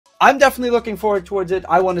I'm definitely looking forward towards it.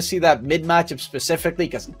 I want to see that mid matchup specifically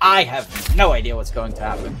because I have no idea what's going to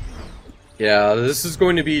happen. Yeah, this is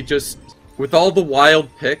going to be just with all the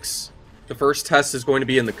wild picks. The first test is going to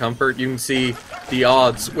be in the comfort. You can see the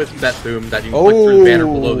odds with BTBOOM that you can click through the banner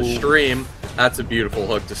below the stream. That's a beautiful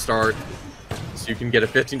hook to start. So you can get a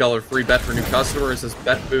 $15 free bet for new customers as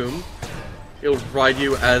BTBOOM. It'll provide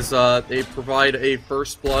you as they provide a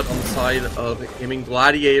first blood on the side of Gaimin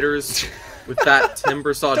Gladiators with that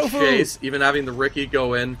Timber Saw chase. Even having the Ricky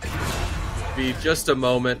go in. Be just a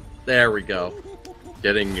moment. There we go.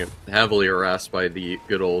 Getting heavily harassed by the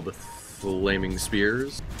good old flaming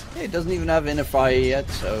spears. Yeah, it doesn't even have inner fire yet,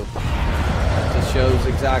 so that just shows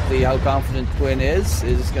exactly how confident Quinn is.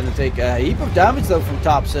 Is going to take a heap of damage though from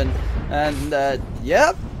TOPSON, and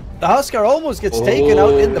yep, the Huskar almost gets taken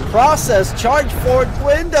out in the process. Charge forward,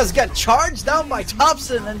 Quinn does get charged down by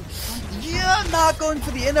TOPSON, and yeah, not going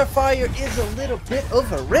for the inner fire is a little bit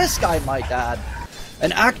of a risk, I might add.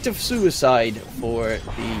 An act of suicide for the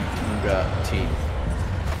Tundra team.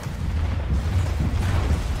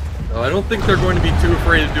 I don't think they're going to be too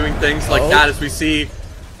afraid of doing things like that, as we see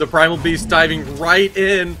the Primal Beast diving right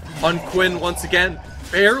in on Quinn once again,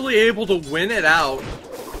 barely able to win it out.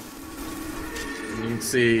 And you can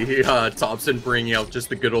see TOPSON bringing out just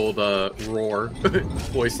the good old roar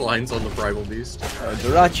voice lines on the Primal Beast.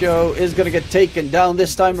 Dyrachyo is going to get taken down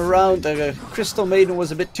this time around. The Crystal Maiden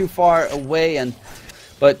was a bit too far away,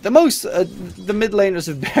 but the mid laners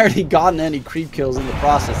have barely gotten any creep kills in the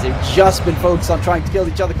process. They've just been focused on trying to kill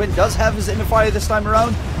each other. Quinn does have his inner fire this time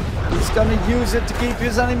around. He's going to use it to keep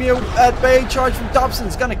his enemy at bay. Charge from TOPSON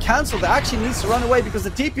is going to cancel. That actually needs to run away because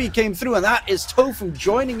the TP came through, and that is tOfu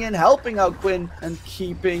joining in, helping out Quinn, and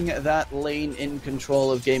keeping that lane in control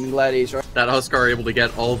of Gaimin Gladiators. That Huskar able to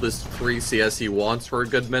get all this free CS he wants for a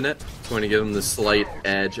good minute. It's going to give him the slight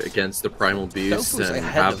edge against the Primal Beast and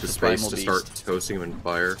have the space to start toasting him in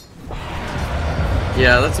fire.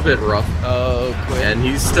 Yeah, that's a bit rough. Oh, Quinn. And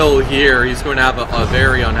he's still here. He's going to have a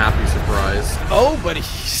very unhappy surprise. Oh, but he's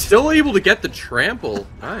still able to get the trample.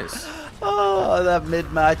 Nice. Oh, that mid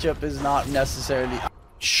matchup is not necessarily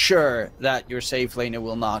sure that your safe laner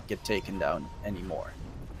will not get taken down anymore.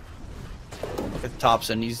 Look at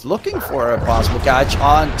TOPSON. He's looking for a possible catch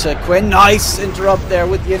onto Quinn. Nice interrupt there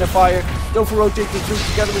with the inner fire. tOfu rotating through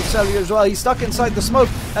together with Seleri as well. He's stuck inside the smoke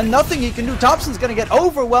and nothing he can do. TOPSON's going to get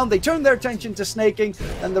overwhelmed. They turn their attention to Sneyking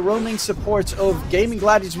and the roaming supports of Gaimin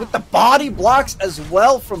Gladiators with the body blocks as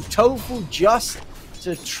well from tOfu just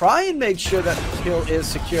to try and make sure that the kill is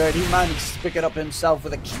secured. He managed to pick it up himself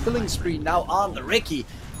with a killing spree now on the Ricky.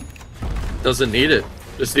 Doesn't need it.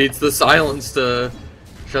 Just needs the silence to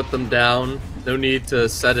shut them down. No need to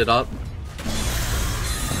set it up.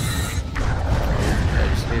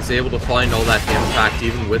 He's able to find all that impact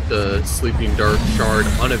even with the Sleeping Dark Shard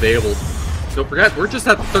unavailable. Don't forget, we're just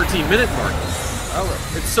at the 13-minute mark.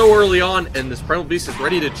 It's so early on, and this Primal Beast is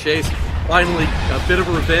ready to chase. Finally, a bit of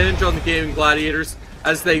revenge on the Gaimin Gladiators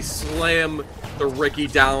as they slam the Ricky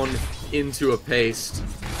down into a paste.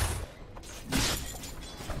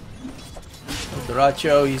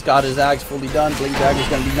 Dyrachyo, he's got his axe fully done. Blink Dagger's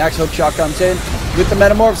going to be next. Hook shot comes in with the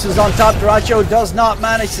Metamorphosis on top. Dyrachyo does not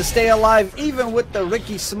manage to stay alive even with the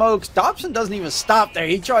Ricky smokes. TOPSON doesn't even stop there.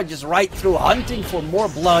 He charges right through, hunting for more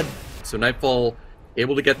blood. So Nightfall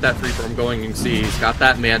able to get that free farm going. You can see he's got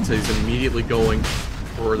that Manta. He's immediately going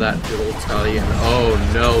for that good old Scotty. And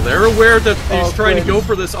oh no, they're aware that he's trying to go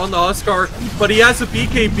for this on the Huskar, but he has a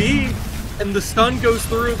BKB and the stun goes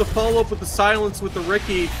through. The follow-up with the silence with the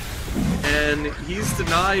Ricky. And he's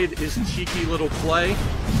denied his cheeky little play.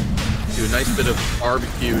 Do a nice bit of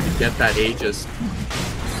barbecue to get that Aegis.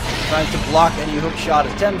 Trying to block any hook shot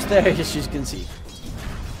attempts there, as you can see.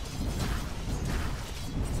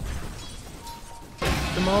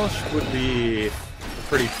 Demolish would be a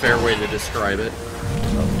pretty fair way to describe it.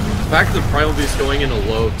 The fact that the Primal Beast going into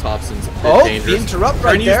low TOPSON's a bit dangerous. The interrupt right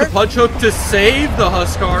Trying to there. use the punch hook to save the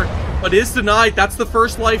Huskar, but is denied. That's the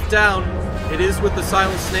first life down. It is with the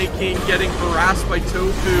Silent Sneyking getting harassed by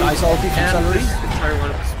tOfu. Nice ulti from Seleri. Entire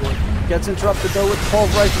lineup is split. Gets interrupted though with the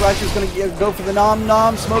pulverize. Dyrachyo's going to go for the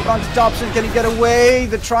nom. Smoke onto TOPSON. Can he get away?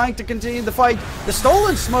 They're trying to continue the fight. The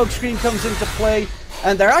stolen smoke screen comes into play,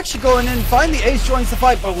 and they're actually going in. Finally, Ace joins the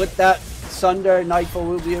fight, but with that Sunder, Nightfall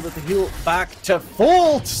will be able to heal back to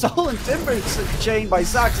full. Stolen Timber chain by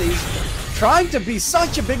Saksa. He's trying to be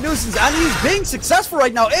such a big nuisance, and he's being successful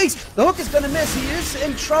right now. Ace, the hook is going to miss. He is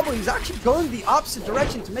in trouble. He's actually going the opposite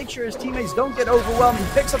direction to make sure his teammates don't get overwhelmed. He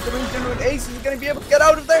picks up the rune timber with Ace. Is he going to be able to get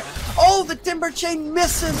out of there? Oh, the timber chain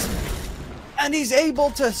misses, and he's able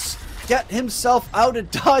to get himself out of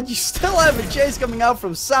dodge. You still have a chase coming out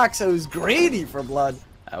from Saksa, who's greedy for blood.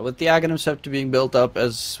 With the Aghanim Scepter being built up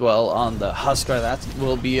as well on the Huskar, that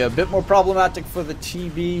will be a bit more problematic for the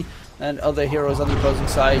TB and other heroes on the opposing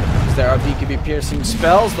side, because there are BKB piercing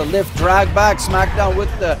spells. The lift, drag back, smackdown with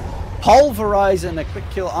the pulverize, and a quick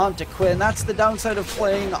kill onto Quinn. That's the downside of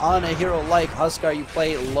playing on a hero like Huskar. You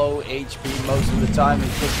play low HP most of the time,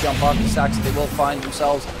 and quick jump onto Saksa. They will find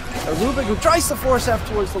themselves a Rubik who tries to force F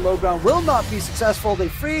towards the low ground, will not be successful. They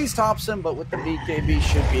freeze TOPSON, but with the BKB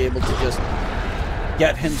should be able to just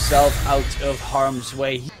get himself out of harm's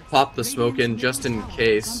way. Pop the smoke in just in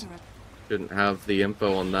case. Didn't have the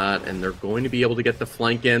info on that, and they're going to be able to get the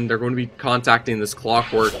flank in. They're going to be contacting this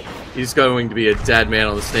Clockwork. He's going to be a dead man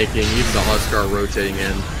on the Sneyking. Even the Huskar rotating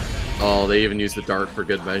in. Oh, they even use the dart for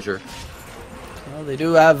good measure. Well, they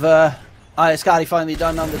do have Scotty finally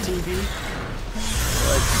done on the TV.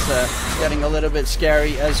 It's getting a little bit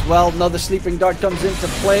scary as well. Another sleeping dart comes into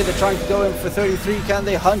play. They're trying to go in for 33. Can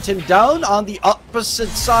they hunt him down? On the opposite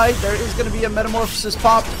side, there is going to be a Metamorphosis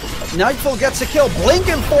pop. Nightfall gets a kill,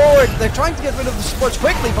 blinking forward. They're trying to get rid of the supports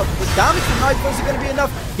quickly, but the damage from Nightfall isn't going to be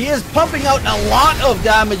enough. He is pumping out a lot of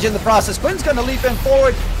damage in the process. Quinn's going to leap in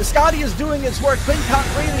forward. The Scotty is doing his work. Quinn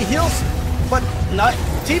can't really heal, but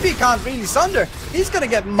TB can't really sunder. He's going to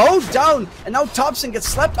get mowed down, and now TOPSON gets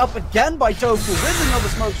slept up again by tOfu with another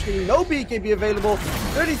smoke screen. No BKB available.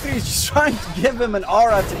 33 is just trying to give him an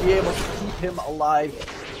aura to be able to keep him alive.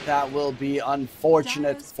 That will be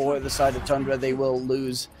unfortunate for the side of Tundra. They will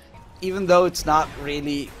lose, even though it's not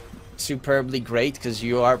really superbly great, because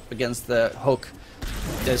you are up against the Hook,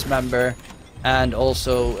 Dismember, and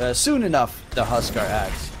also soon enough the Huskar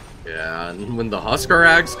Axe. Yeah, and when the Huskar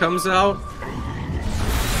Axe comes out,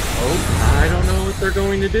 I don't know what they're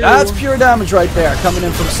going to do. That's pure damage right there, coming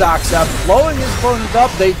in from Saksa, blowing his opponent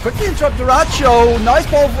up. They quickly interrupt dyrachyo. Nice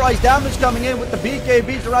pulverized damage coming in with the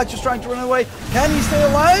BKB. Dyrachyo's trying to run away. Can he stay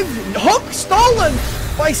alive? Hook stolen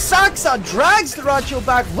by Saksa. Drags dyrachyo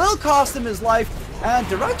back, will cost him his life. And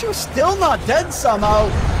dyrachyo is still not dead somehow.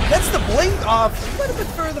 Gets the blink off a little bit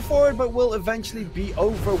further forward, but will eventually be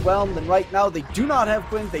overwhelmed. And right now, they do not have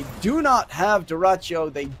Quinn. They do not have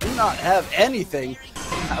dyrachyo. They do not have anything.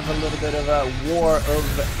 Have a little bit of a war of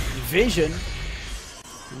vision.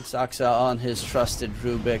 And Saksa on his trusted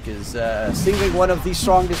Rubik is singing one of the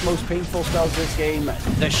strongest, most painful spells this game,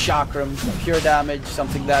 the Chakram. Pure damage,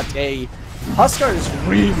 something that a Huskar is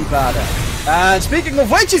really bad at. And speaking of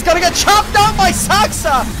which, he's gonna get chopped down by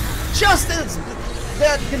Saksa! Just as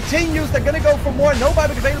that continues, they're gonna go for more. No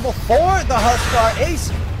buyback available for the Huskar.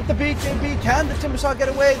 Ace with the BKB. Can the Timbersaw get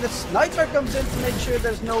away? The Sniper comes in to make sure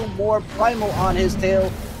there's no more Primal on his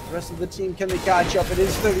tail. The rest of the team, can they catch up? It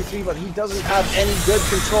is 33, but he doesn't have any good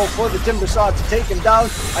control for the Timbersaw to take him down.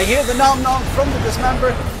 I hear the nom-nom from the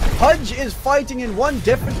Dismember. Pudge is fighting in one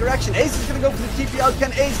different direction. Ace is going to go for the TP out.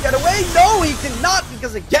 Can Ace get away? No, he cannot,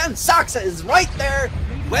 because again, Saksa is right there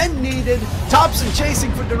when needed. TOPSON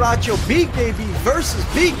chasing for dyrachyo. BKB versus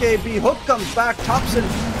BKB. Hook comes back. TOPSON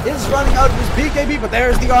is running out of his BKB, but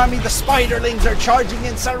there's the army. The Spiderlings are charging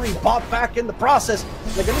in. Seleri bought back in the process.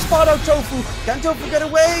 They're going to spot out tOfu. Can tOfu get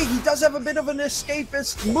away? He does have a bit of an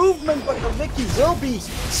escapist movement, but the Vicky will be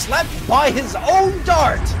slept by his own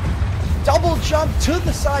dart. Double jump to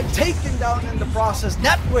the side, taken down in the process.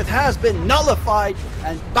 Net worth has been nullified,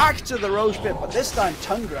 and back to the Roche pit, but this time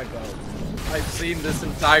Tundra goes. I've seen this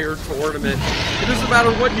entire tournament. It doesn't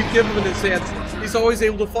matter what you give him in his hands. He's always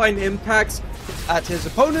able to find impacts at his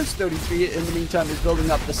opponents. 33 in the meantime is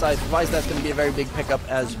building up the side. Otherwise, that's going to be a very big pickup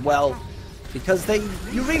as well. Because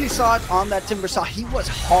you really saw it on that Timbersaw. He was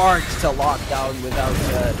hard to lock down without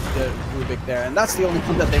the Rubik there. And that's the only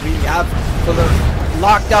one that they really have for the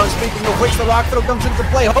lockdown. Speaking of which, the rock throw comes into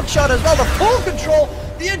play. Hookshot as well. The full control.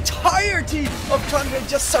 The entirety of Tundra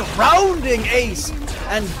just surrounding Ace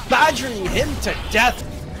and badgering him to death.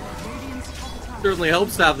 Certainly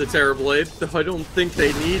helps to have the Terrorblade, though I don't think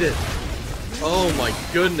they need it. Oh my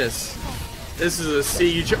goodness. This is a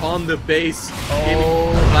siege on the base.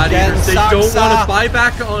 Oh, Gladiators, they don't want to buy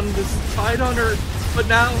back on this Tidehunter, but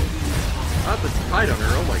now, not the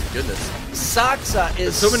Tidehunter, oh my goodness. Saksa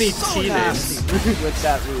is so many nasty with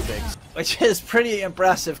that Rubik, which is pretty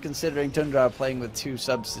impressive considering Tundra are playing with 2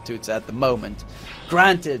 substitutes at the moment.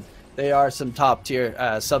 Granted, they are some top tier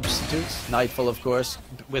substitutes. Nightfall, of course,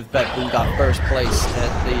 with BTBOOM got first place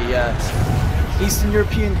at the Eastern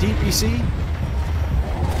European DPC.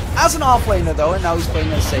 As an offlaner though, and now he's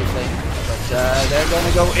playing a safe lane. But they're going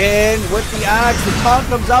to go in with the axe. The taunt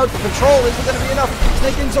comes out. The control isn't going to be enough.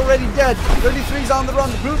 Snaking's already dead. 33's on the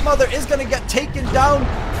run. The Brood Mother is going to get taken down.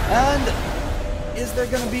 And is there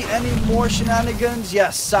going to be any more shenanigans?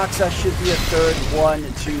 Yes, Saksa should be a third one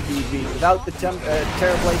to be beat. Without the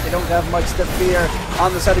Terrorblade, they don't have much to fear.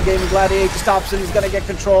 on the side of Gaimin Gladiators. TOPSON is going to get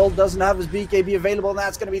control, doesn't have his BKB available, and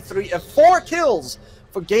that's going to be 4 kills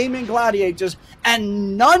for Gaimin Gladiators,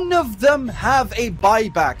 and none of them have a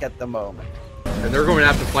buyback at the moment. And they're going to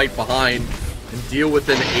have to fight behind and deal with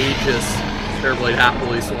an Aegis. TrevorVictrus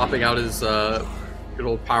happily swapping out his good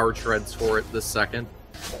old power treads for it this second.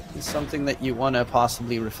 It's something that you want to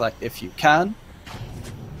possibly reflect if you can.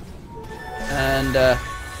 And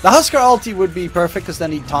the Husker ulti would be perfect, because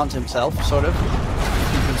then he'd taunt himself, sort of.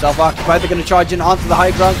 Keep himself occupied. They're going to charge in onto the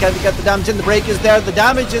high ground. Can they get the damage in? The break is there. The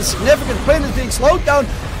damage is significant. Quinn is being slowed down.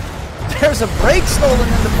 There's a break stolen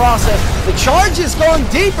in the process. The charge is going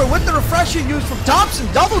deeper with the refresher used from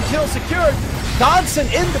TOPSON. Double kill secured. Dodson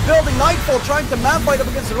in the building. Nightfall trying to man fight up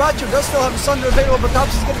against dyrachyo. Does still have a Tundra available, but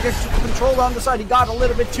TOPSON's going to get control on the side. He got a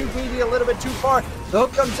little bit too greedy, a little bit too far. The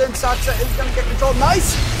hook comes in. Saksa is going to get control.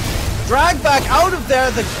 Nice drag back out of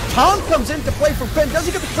there. The taunt comes into play from Quinn. Does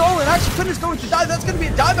he get the control? And actually Quinn is going to die. That's going to be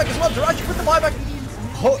a dieback as well. dyrachyo with the buyback.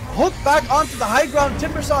 Hook back onto the high ground.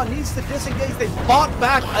 Timbersaw needs to disengage. They bought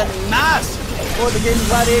back en masse for the Gaimin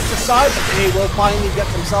Gladiators side, but they will finally get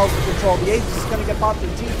themselves to control. The Aegis is going to get popped in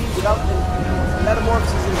TP without the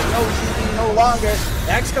metamorphosis. There's no TP no longer.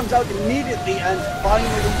 The X comes out immediately, and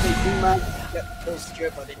finally they do manage to get full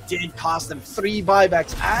secure, but it did cost them 3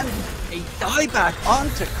 buybacks and a dieback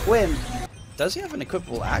onto Quinn. Does he have an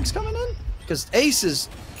equipable axe coming in? Because Ace is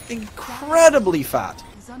incredibly fat.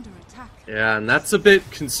 Yeah, and that's a bit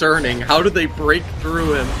concerning. How do they break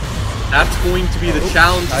through him? That's going to be the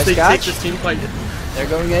challenge. Nice they catch. take this team fight. They're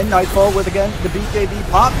going in. Nightfall with, again, the BKB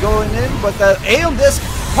pop going in, but the Aeon Disc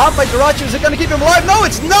pop by dyrachyo. Is it going to keep him alive? No,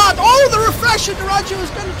 it's not! Oh, the refresher! dyrachyo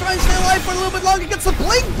is going to try and stay alive for a little bit longer. Gets the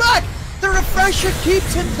blink back! The refresher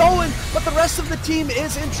keeps him going, but the rest of the team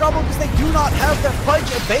is in trouble because they do not have their fudge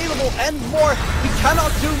available anymore. He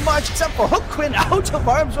cannot do much except for hook Quinn out of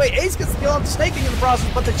harm's way. Ace gets the kill on Sneyking in the process,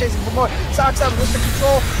 but they're chasing for more. Saksa with the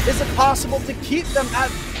control. Is it possible to keep them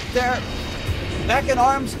at their back in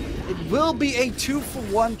arms? It will be a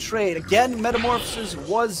 2-for-1 trade. Again, Metamorphosis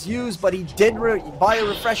was used, but he did buy a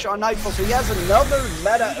refresher on Nightfall, so he has another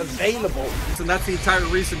meta available. And that's the entire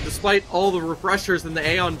reason, despite all the refreshers and the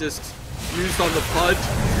Aeon Discs used on the Pudge,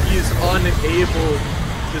 he is unable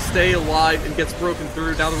to stay alive and gets broken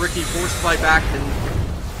through. Now the Riki forced to fight back,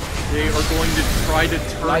 and they are going to try to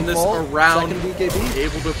turn this around.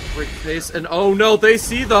 Able to break pace, and oh no, they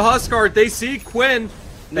see the Huskard, they see Quinn.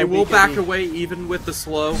 They will back away even with the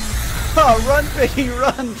slow. Oh, run, Vicky,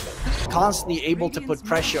 run! Constantly able to put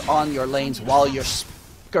pressure on your lanes while you're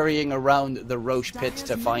scurrying around the Roche pit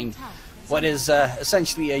to find what is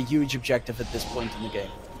essentially a huge objective at this point in the game.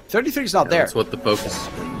 33 is not there. That's what the focus is.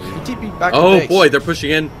 TP back oh to base. Boy, they're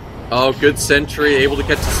pushing in. Oh, good sentry, able to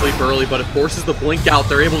get to sleep early, but it forces the blink out.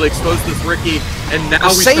 They're able to expose this Riki, and now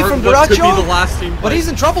we start from what could be dyrachyo, the last team fight. But he's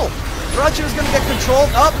in trouble. dyrachyo is going to get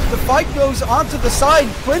controlled up. The fight goes onto the side.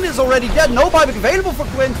 Quinn is already dead. No buyback available for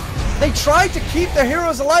Quinn. They tried to keep their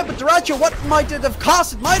heroes alive, but dyrachyo, what might it have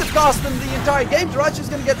cost? It might have cost them the entire game. dyrachyo is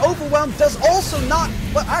going to get overwhelmed. Does also not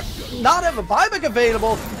have a buyback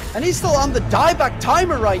available, and he's still on the dieback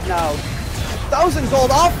timer right now. 1,000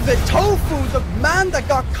 gold off of it. tOfu, the man that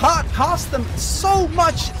got caught, cost them so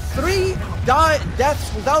much. 3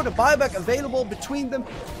 deaths without a buyback available between them.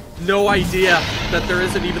 No idea that there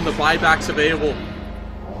isn't even the buybacks available.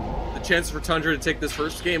 The chance for Tundra to take this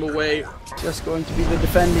first game away. Just going to be the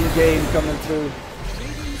defending game coming through.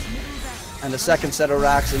 And the second set of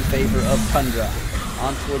racks in favor of Tundra.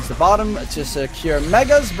 On towards the bottom to secure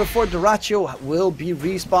megas before dyrachyo will be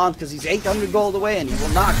respawned because he's 800 gold away and he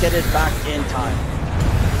will not get it back in time.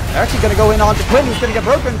 They're actually going to go in onto Quinn, who's going to get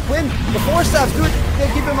broken. Quinn, the 4 staffs, do it. They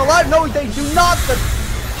keep him alive. No, they do not. The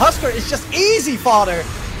Husker is just easy fodder.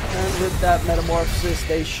 And with that metamorphosis,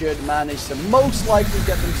 they should manage to most likely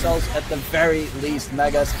get themselves at the very least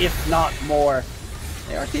megas, if not more.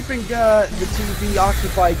 They are keeping the TV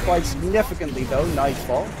occupied quite significantly though.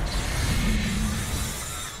 Nightfall.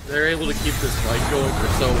 They're able to keep this fight going for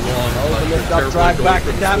so long. Oh, the lift up, drag back,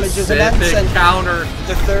 the damage is immense, and counter.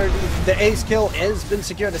 The ace kill has been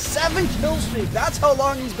secured. A 7-kill streak, that's how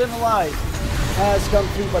long he's been alive, has come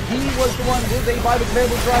through, but he was the one with a buyback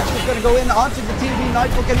available. dyrachyo is going to go in onto the TV.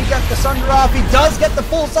 Nightfall, can he get the Sunder off? He does get the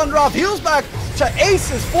full Sunder off. Heals back to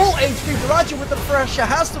Ace's full HP. dyrachyo with the pressure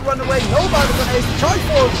has to run away. No buyback on Ace. Charge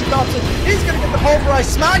forward to TOPSON. He's going to get the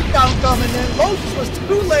pulverized smackdown coming in. Lotus was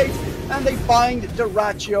too late. And they find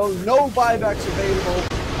dyrachyo, no buybacks available,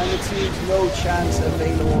 and it seems no chance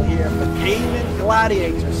available here for Gaimin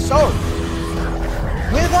Gladiators. So,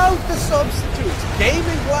 without the substitutes,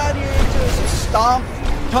 Gaimin Gladiators stomp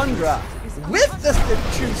Tundra. With the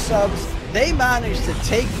 2 subs, they managed to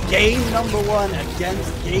take game #1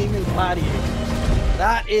 against Gaimin Gladiators.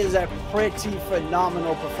 That is a pretty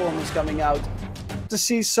phenomenal performance coming out. To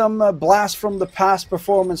see some blast from the past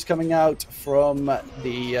performance coming out from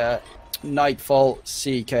the Nightfall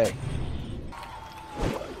CK.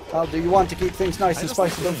 Well, do you want to keep things nice and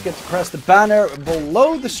spicy? Don't forget to press the banner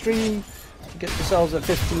below the stream to get yourselves a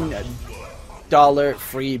 $15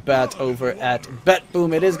 free bet over at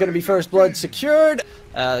BTBOOM. It is going to be first blood secured.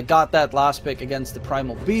 Got that last pick against the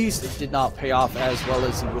Primal Beast. It did not pay off as well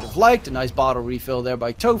as he would have liked. A nice bottle refill there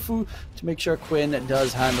by tOfu to make sure Quinn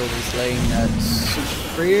does handle his lane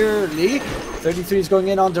superiorly. 33 is going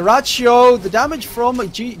in on dyrachyo. The damage from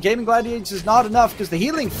Gaimin Gladiators is not enough because the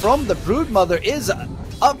healing from the Broodmother is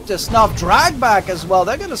up to snuff. Drag back as well.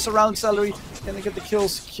 They're going to surround Seleri. Going to get the kill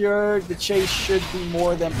secured. The chase should be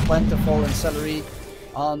more than plentiful, and Seleri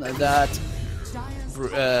on that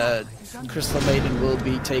Crystal Maiden will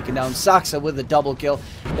be taken down. Saksa with a double kill.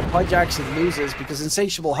 The Pudge actually loses because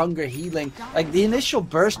Insatiable Hunger healing, like the initial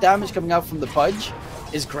burst damage coming out from the Pudge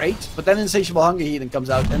is great, but then Insatiable Hunger healing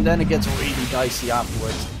comes out and then it gets really dicey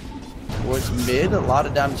afterwards. Towards mid, a lot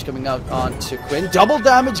of damage coming out onto Quinn. Double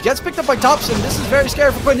damage, gets picked up by TOPSON. This is very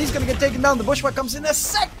scary for Quinn. He's going to get taken down. The Bushwhack comes in a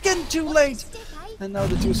second too late. And now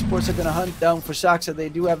the two supports are going to hunt down for Saksa. They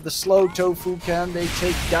do have the slow tOfu. Can they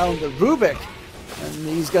take down the Rubik? And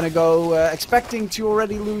he's going to go expecting to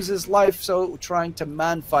already lose his life, so trying to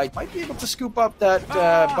man fight. Might be able to scoop up that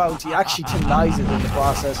bounty. Actually denies it in the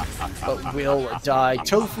process, but will die.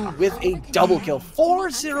 tOfu with a double kill.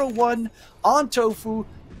 4-0-1 on tOfu.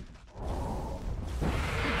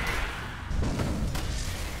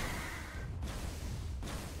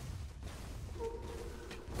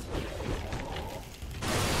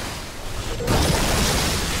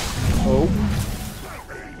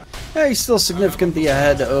 Yeah, he's still significantly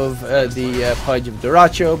ahead of the Pudge of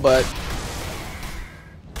dyrachyo, but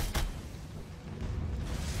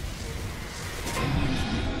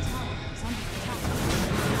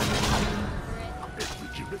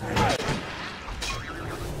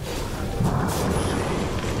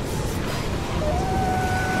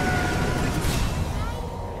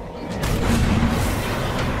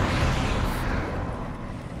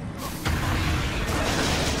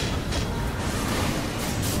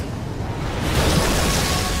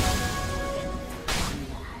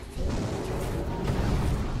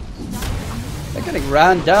getting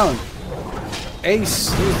ran down. Ace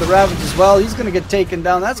used the Ravage as well. He's going to get taken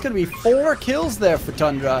down. That's going to be 4 kills there for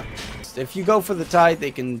Tundra. If you go for the tide,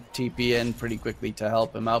 they can TP in pretty quickly to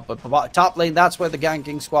help him out. But top lane, that's where the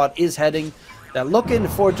ganking squad is heading. They're looking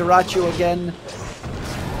for dyrachyo again.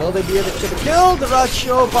 Will they be able to get a kill?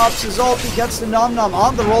 dyrachyo pops his ulti, gets the Nom Nom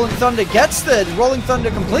on the Rolling Thunder, gets the Rolling Thunder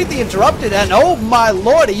completely interrupted, and oh my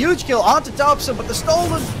lord, a huge kill onto TOPSON, but the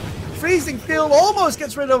stolen freezing field almost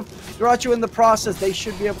gets rid of dyrachyo in the process. They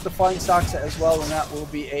should be able to find Saksa as well, and that will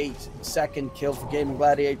be a second kill for Gaimin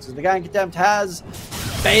Gladiators. The gank attempt has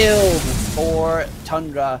failed for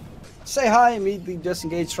Tundra. Say hi, immediately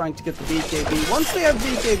disengage, trying to get the BKB. Once they have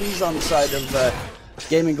BKBs on the side of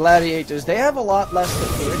Gaimin Gladiators, they have a lot less to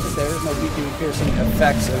fear because there is no BKB piercing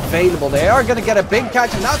effects available. They are going to get a big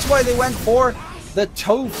catch, and that's why they went for the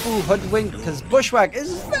tOfu hoodwink, because Bushwhack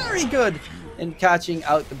is very good in catching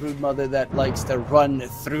out the Broodmother that likes to run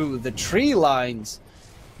through the tree lines.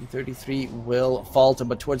 33 will falter,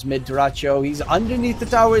 but towards mid dyrachyo, he's underneath the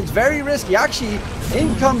tower. It's very risky. Actually,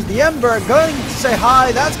 in comes the Ember, going to say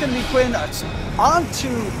hi. That's going to be Quinn. Onto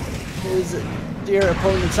his dear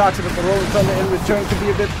opponent Saksa, but the Rolling Thunder in return could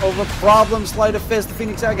be a bit of a problem. Sleight of Fist, the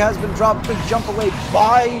Phoenix Egg has been dropped. Big jump away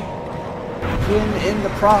by Quinn in the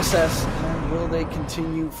process. Will they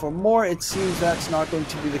continue for more? It seems that's not going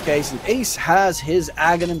to be the case. And Ace has his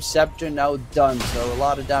Aghanim Scepter now done, so a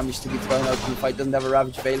lot of damage to be thrown out from the fight. Doesn't have a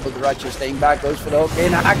Ravage available. dyrachyo staying back, goes for the hook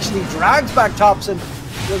in, actually drags back TOPSON.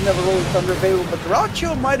 Doesn't have a Rolling Thunder available, but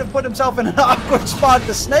dyrachyo might have put himself in an awkward spot.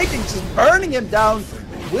 The Sneyking just burning him down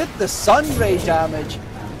with the Sunray damage.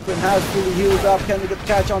 Quinn has fully healed up. Can they get the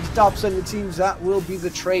catch onto TOPSON? It seems that will be the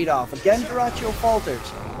trade-off. Again, dyrachyo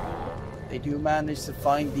falters. They do manage to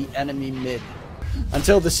find the enemy mid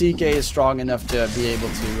until the CK is strong enough to be able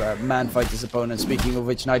to man fight his opponent. Speaking of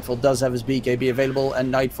which, Nightfall does have his BKB available, and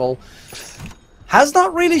Nightfall has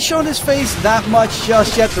not really shown his face that much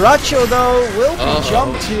just yet. dyrachyo, though, will be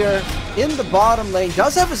jumped here in the bottom lane.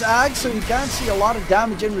 Does have his Ag, so he can see a lot of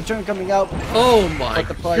damage in return coming out. Oh my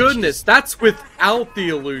goodness, that's without the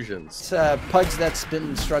illusions. It's Pudge that's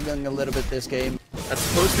been struggling a little bit this game. That's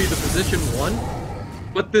supposed to be the position 1.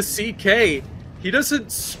 But the CK, he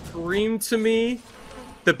doesn't scream to me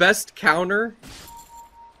the best counter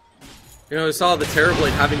You know, I saw the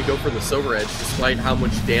Terrorblade having to go for the Silver Edge despite how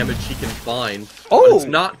much damage he can find. Oh! But it's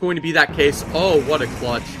not going to be that case. Oh, what a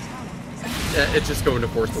clutch. It's just going to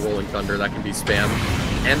force the Rolling Thunder. That can be spammed.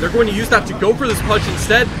 And they're going to use that to go for this Pudge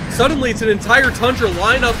instead. Suddenly, it's an entire Tundra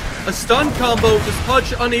lineup. A stun combo. This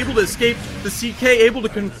Pudge unable to escape. The CK able to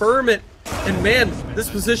confirm it. And man, this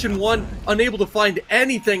position 1 unable to find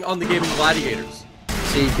anything on the Gaimin Gladiators.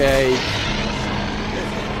 CK,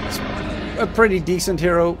 a pretty decent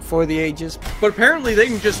hero for the ages. But apparently they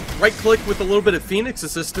can just right-click with a little bit of Phoenix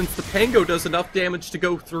assistance. The Pango does enough damage to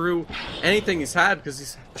go through anything he's had because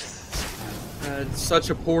he's had such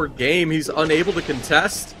a poor game. He's unable to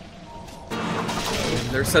contest. And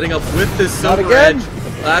they're setting up with this Silver Edge.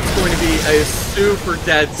 That's going to be a super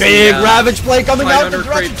dead big Ravage play coming out. The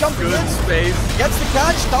dyrachyo jumping in. Space. Gets the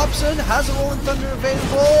catch. TOPSON has a Rolling Thunder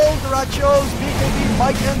available. Dyrachyo's BKB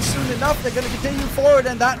might end soon enough. They're going to continue forward,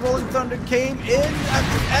 and that Rolling Thunder came in at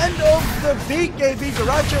the end of the BKB.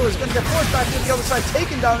 Dyrachyo is going to get forced back to the other side,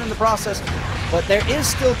 taken down in the process. But there is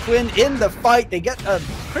still Quinn in the fight. They get a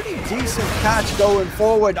pretty decent catch going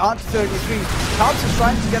forward onto 33. TOPSON's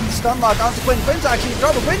trying to get the stun lock onto Quinn. Quinn's actually in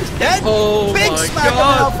trouble. Quinn's dead. Oh, big smack coming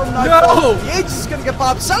out from Nightfall. The Aegis is going to get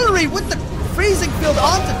popped. Seleri with the freezing field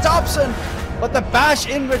onto TOPSON. But the bash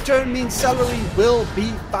in return means Seleri will be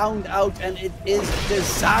found out, and it is a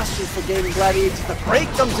disaster for Gaimin Gladiators. The break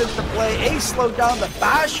comes into play. Ace slowed down. The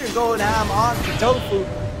basher going ham onto tOfu.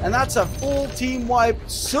 And that's a full team wipe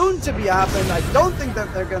soon to be happening. I don't think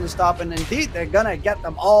that they're going to stop, and indeed they're going to get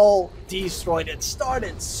them all destroyed. It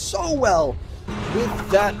started so well with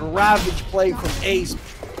that Ravage play from Ace.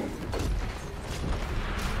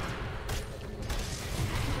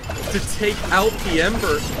 To take out the Ember.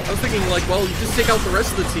 I was thinking like, well, you just take out the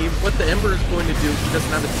rest of the team. What the Ember is going to do, he doesn't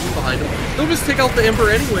have a team behind him. They'll just take out the Ember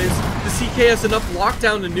anyways. The CK has enough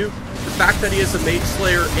lockdown to nuke. The fact that he has a Mage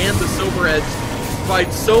Slayer and the Silver Edge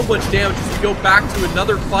provides so much damage as we go back to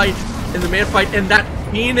another fight in the man fight, and that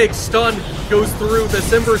Phoenix stun goes through.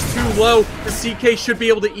 The Ember's too low. The CK should be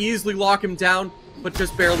able to easily lock him down, but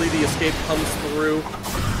just barely the escape comes through.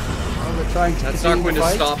 Well, they're trying to That's not going to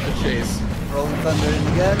stop the chase. Rolling Thunder in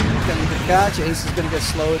again, going to catch. Ace is going to get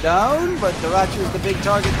slowed down, but dyrachyo is the big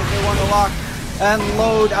target that they want to lock and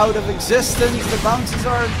load out of existence. The bounces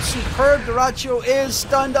are superb. Dyrachyo is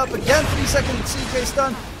stunned up again. 3 second CK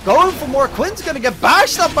stun. Going for more. Quinn's going to get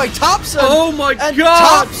bashed up by TOPSON. Oh my and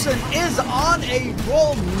god! TOPSON is on a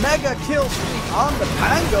roll. Mega kill streak on the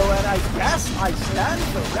Pango, and I guess I stand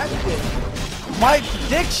corrected. My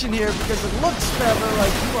prediction here, because it looks, Trevor,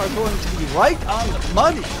 like you are going to be right on the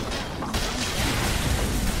money.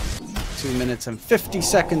 2 minutes and 50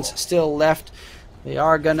 seconds still left. They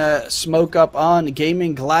are gonna smoke up on the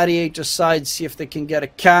Gaimin Gladiators side, see if they can get a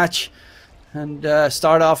catch and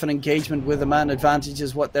start off an engagement with a man advantage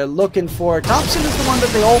is what they're looking for. TOPSON is the one that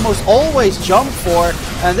they almost always jump for,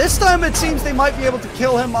 and this time it seems they might be able to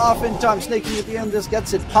kill him off in time. Sneyking at the end of this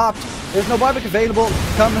gets it popped. There's no buyback available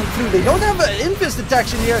coming through. They don't have an invis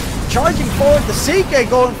detection here. Charging forward, the CK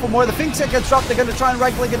going for more. The Phoenix Egg gets dropped. They're going to try and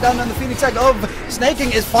right-click it down on the Phoenix Egg of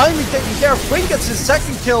Sneyking is finally taken care of. Quinn gets his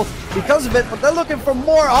second kill because of it, but they're looking for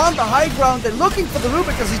more on the high ground. They're looking for the Rubik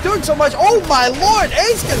because he's doing so much. Oh my lord,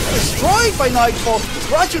 Ace gets destroyed by Nightfall.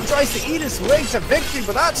 Dyrachyo tries to eat his way to victory,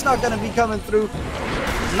 but that's not going to be coming through.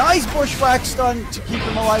 Nice bushwhack stun to keep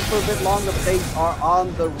him alive for a bit longer, but they are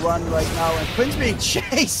on the run right now, and Quinn's being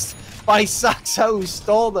chased by Saksa, who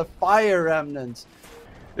stole the fire remnants.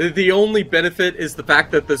 The only benefit is the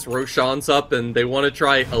fact that this Roshan's up and they want to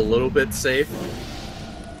try a little bit safe.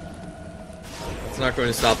 It's not going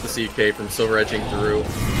to stop the CK from silver edging through.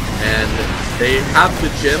 And they have the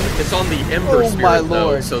gym. It's on the Ember Spirit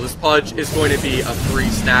though, so this Pudge is going to be a free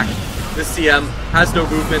snack. This CM has no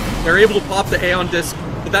movement. They're able to pop the Aeon Disc,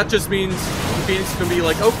 but that just means the Phoenix is going to be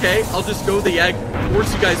like, okay, I'll just go the egg,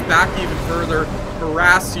 force you guys back even further,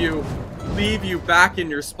 harass you, leave you back in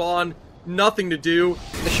your spawn. Nothing to do.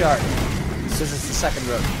 The shard. This is the second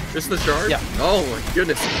road. Just the shard? Yeah. Oh my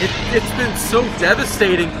goodness. It's been so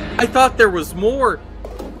devastating. I thought there was more.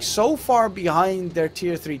 So far behind their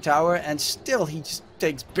tier 3 tower, and still he just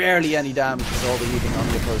takes barely any damage with all the healing on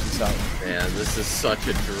the opposing side. Man, this is such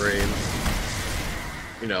a dream.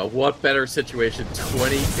 You know, what better situation?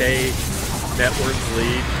 20k net worth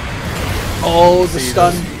lead. Oh, the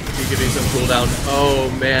stun. BKB some cooldown.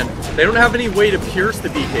 Oh man, they don't have any way to pierce the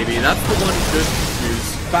BKB. That's the one good news.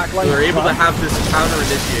 Backline. They're able to have this counter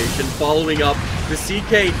initiation following up the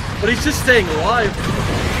CK, but he's just staying alive.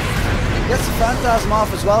 Gets the Phantasm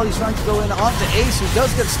off as well. He's trying to go in onto Ace, who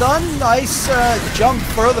does get stunned. Nice jump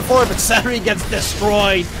further forward, but Seleri gets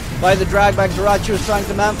destroyed by the drag back. Dyrachyo is trying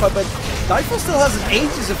to manfight, but Nightfall still has an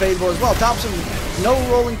Aegis available as well. TOPSON, no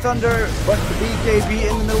Rolling Thunder, but the BKB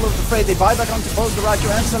in the middle of the fray. They buy back onto both dyrachyo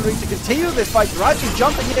and Seleri to continue this fight. dyrachyo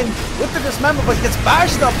jumping in with the dismember, but gets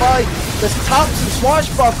bashed up by this TOPSON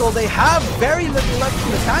swashbuckle. They have very little left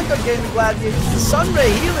from the tank on Gaimin Gladiators. The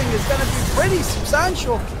Sunray healing is going to be pretty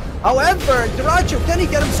substantial. However, dyrachyo, can he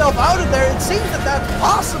get himself out of there? It seems that that's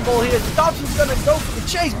possible here. TOPSON's going to go for the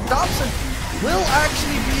chase. TOPSON will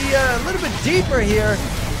actually be a little bit deeper here.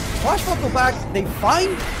 Swashbuckle back, they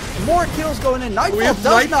find more kills going in. Nightfall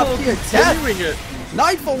does not fear death.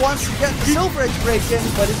 Nightfall wants to get the Silver Edge break in,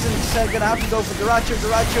 but it's instead going to have to go for dyrachyo.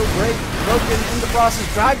 dyrachyo broken in the process,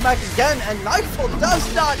 drag back again, and Nightfall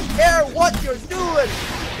does not care what you're doing,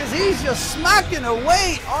 because he's just smacking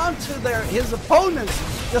away onto his opponents.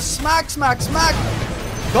 Just smack, smack, smack.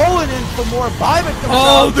 Going in for more. Buyback comes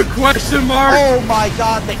out. The question mark! Oh my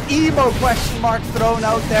god, the emo question mark thrown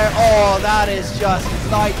out there. Oh, that is just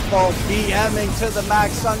Nightfall BMing to the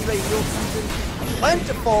max. Sunray will comes in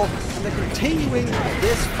plentiful, and they're continuing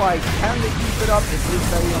this fight. Can they keep it up? It is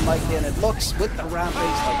very unlikely, and it looks with the rampage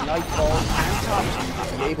like Nightfall and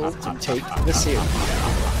TOPSON be able to take the series.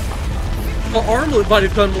 Well, Armlet might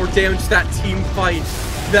have done more damage to that team fight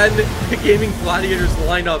than the Gaimin Gladiators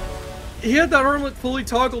lineup. He had that armlet fully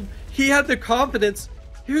toggled. He had the confidence.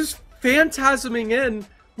 He was phantasming in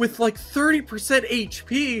with like 30%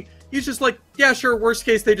 HP. He's just like, yeah, sure, worst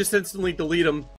case, they just instantly delete him.